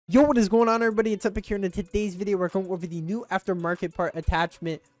Yo, what is going on, everybody? It's Epic here, and in today's video we're going over the new aftermarket part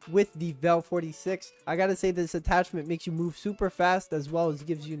attachment with the Vel 46. I gotta say, this attachment makes you move super fast as well as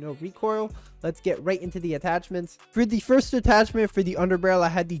gives you no recoil. Let's get right into the attachments. For the first attachment, for the underbarrel, I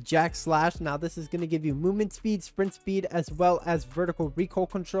had the jack slash. Now this is going to give you movement speed, sprint speed, as well as vertical recoil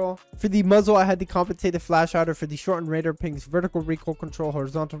control. For the muzzle, I had the compensated flash outer. For the shortened radar pings, vertical recoil control,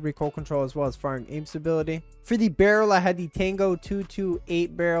 horizontal recoil control, as well as firing aim stability. For the barrel, I had the Tango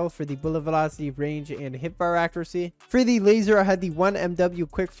 228 barrel for the bullet velocity, range, and hipfire accuracy. For the laser, I had the 1 MW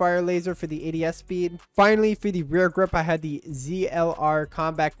quick fire laser for the ADS speed. Finally, for the rear grip, I had the ZLR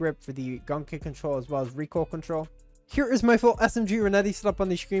combat grip for the gun kick control as well as recoil control. Here is my full SMG Renetti set up on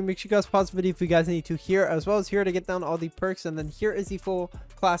the screen. Make sure you guys pause the video if you guys need to here, as well as here to get down all the perks. And then here is the full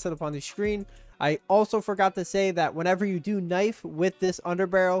class setup on the screen. I also forgot to say that whenever you do knife with this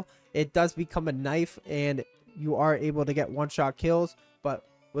underbarrel, it does become a knife and you are able to get one-shot kills. But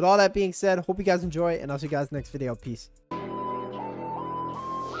with all that being said, hope you guys enjoy, and I'll see you guys next video. Peace.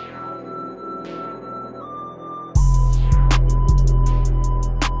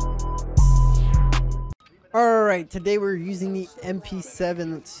 Alright, today we're using the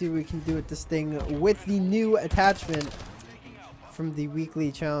MP7. Let's see what we can do with this thing with the new attachment from the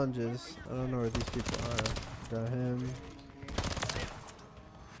weekly challenges. I don't know where these people are. Got him.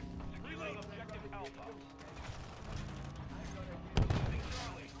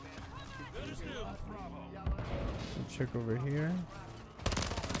 Check over here.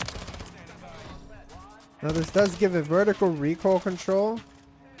 Now this does give it vertical recoil control,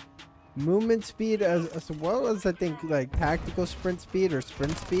 movement speed, as well as I think like tactical sprint speed or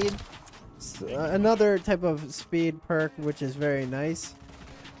sprint speed. Another type of speed perk, which is very nice.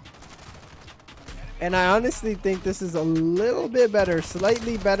 And I honestly think this is a little bit better,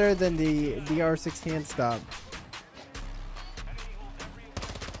 slightly better than the R6 hand stop.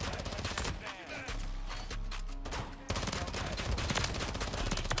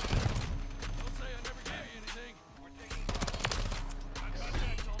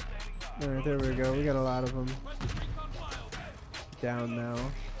 Alright, there we go. We got a lot of them down now.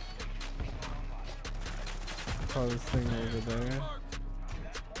 Call this thing over there.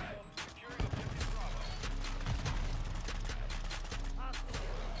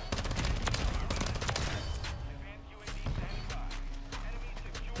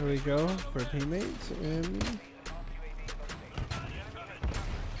 There we go for teammates. And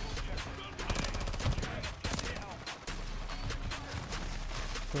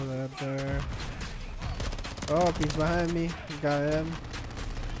throw that there. Oh, he's behind me. Got him.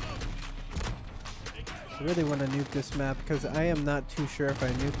 I really want to nuke this map because I am not too sure if I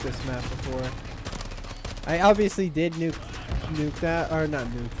nuked this map before. I obviously did nuke that, or not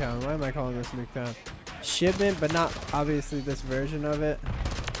Nuketown. Why am I calling this Nuketown? Shipment, but not obviously this version of it.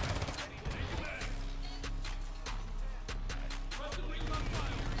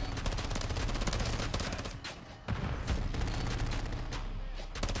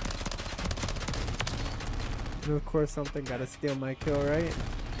 And of course, something gotta steal my kill, right?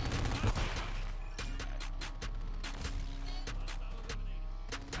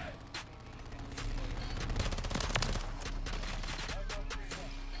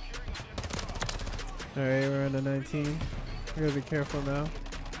 Alright, we're on a 19. We gotta be careful now.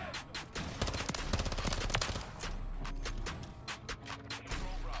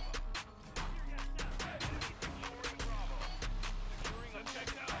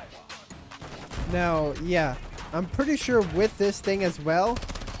 Now, yeah, I'm pretty sure with this thing as well,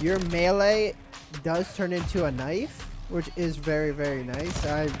 your melee does turn into a knife, which is very, very nice.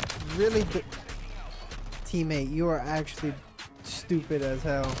 I really do. Teammate, you are actually stupid as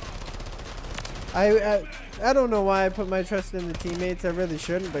hell. I don't know why I put my trust in the teammates. I really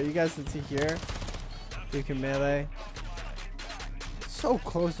shouldn't, but you guys can see here. You can melee. So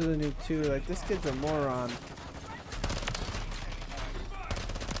close to the nuke too. Like, this kid's a moron.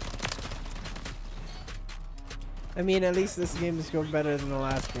 I mean, at least this game is going better than the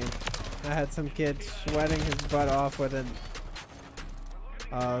last game. I had some kid sweating his butt off with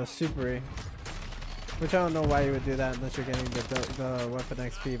a Super E. Which I don't know why you would do that unless you're getting the weapon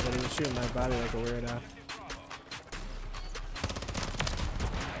XP, but he was shooting my body like a weirdo.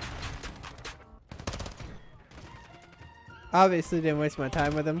 Obviously didn't waste my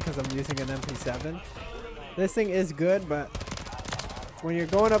time with him because I'm using an MP7. This thing is good, but when you're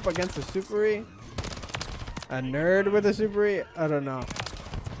going up against a Super E, a nerd with a Super E, I don't know.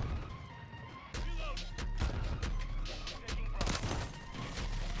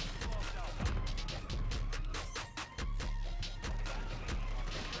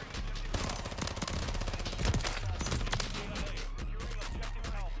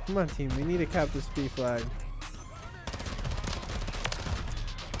 Come on, team. We need to cap this B flag.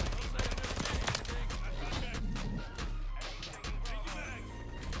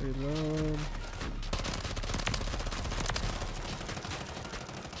 Reload.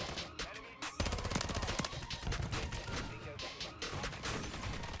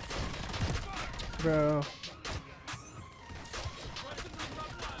 Bro.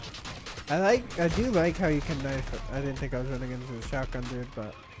 I do like how you can knife it. I didn't think I was running into the shotgun dude,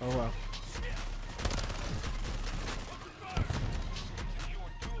 but oh well.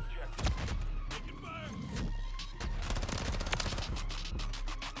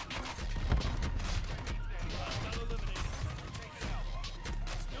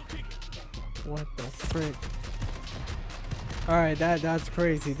 What the frick? Alright, that's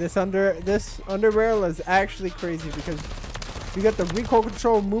crazy. This underbarrel is actually crazy because you got the recoil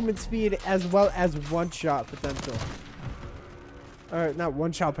control, movement speed, as well as one-shot potential. Or not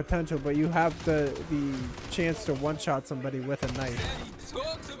one-shot potential, but you have the chance to one-shot somebody with a knife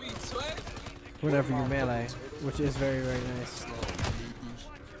whenever you melee, which is very, very nice.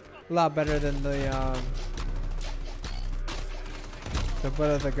 A lot better than the butt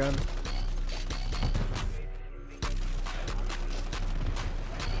of the gun.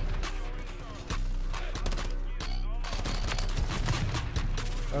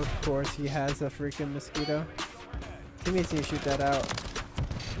 Of course, he has a freaking mosquito. Teammates need to shoot that out.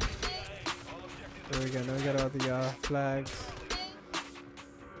 There we go. Now we got all the flags.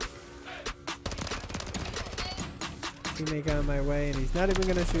 Teammate got in my way, and he's not even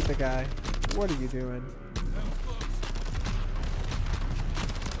gonna shoot the guy. What are you doing?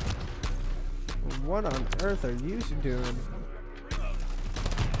 What on earth are you doing?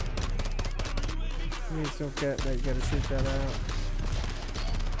 Teammates don't get that. You gotta shoot that out.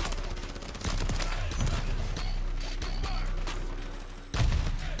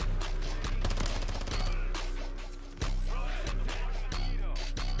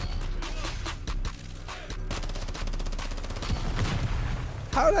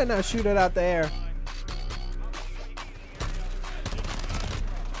 How did I not shoot it out the air?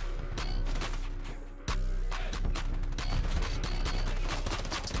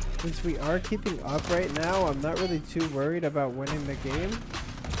 Since we are keeping up right now, I'm not really too worried about winning the game.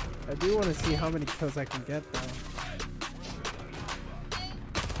 I do want to see how many kills I can get though.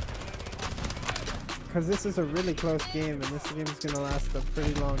 Because this is a really close game and this game is going to last a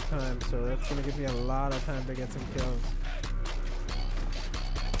pretty long time. So that's going to give me a lot of time to get some kills.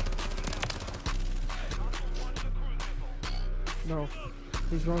 No,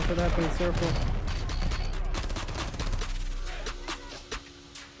 he's going for that big circle.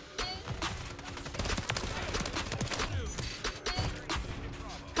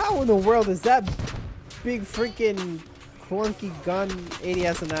 How in the world is that big freaking clunky gun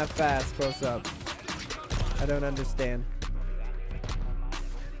ADS and that fast close up? I don't understand.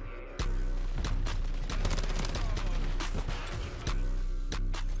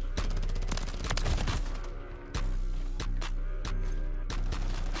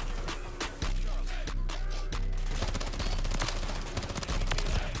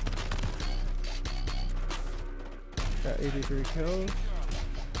 Got 83 kills.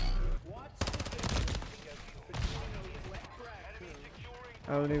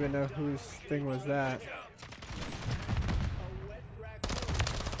 I don't even know whose thing was that.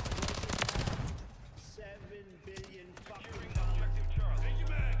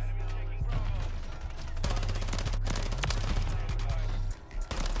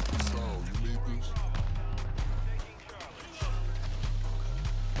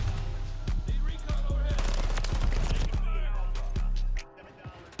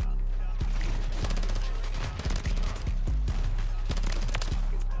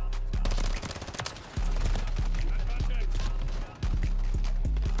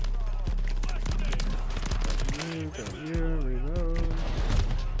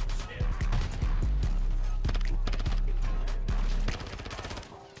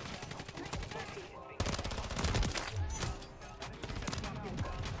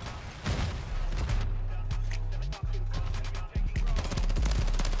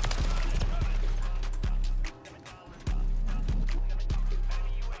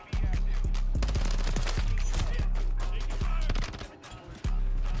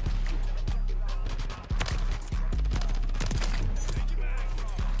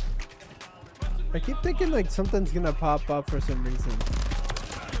 I keep thinking like something's gonna pop up for some reason.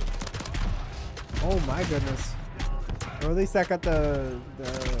 Oh my goodness. Or at least I got the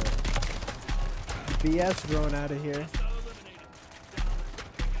BS drone out of here.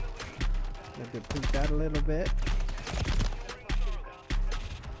 Let me deplete that a little bit.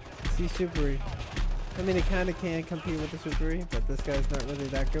 See Super E. I mean, it kind of can compete with the Super E, but this guy's not really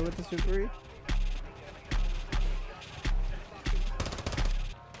that good with the Super E.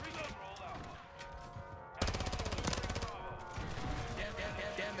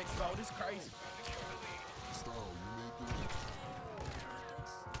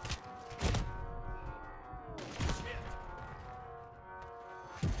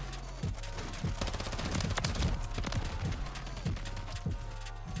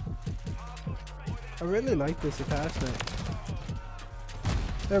 I really like this attachment.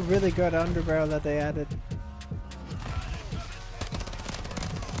 They're really good underbarrel that they added.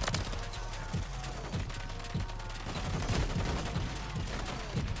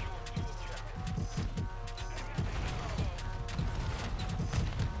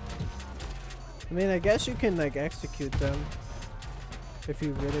 I mean, I guess you can like execute them if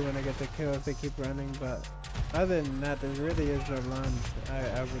you really want to get the kill if they keep running, but other than that, there really is no lunge,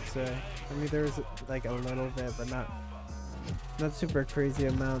 I would say. I mean, there's like a little bit, but not super crazy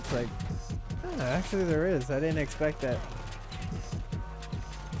amounts. Like, actually there is. I didn't expect that.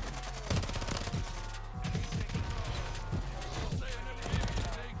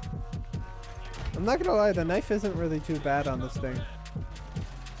 I'm not gonna lie, the knife isn't really too bad on this thing.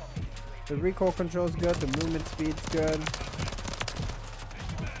 The recoil control's good, the movement speed's good.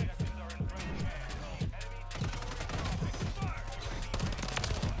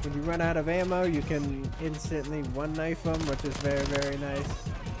 When you run out of ammo, you can instantly one knife them, which is very, very nice.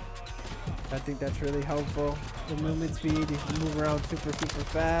 I think that's really helpful. The movement speed, you can move around super, super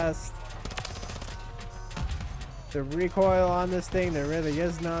fast. The recoil on this thing, there really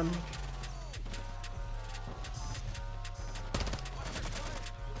is none.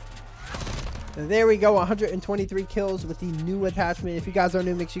 And there we go, 123 kills with the new attachment. If you guys are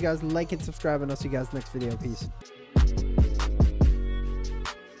new, make sure you guys like and subscribe, and I'll see you guys next video. Peace.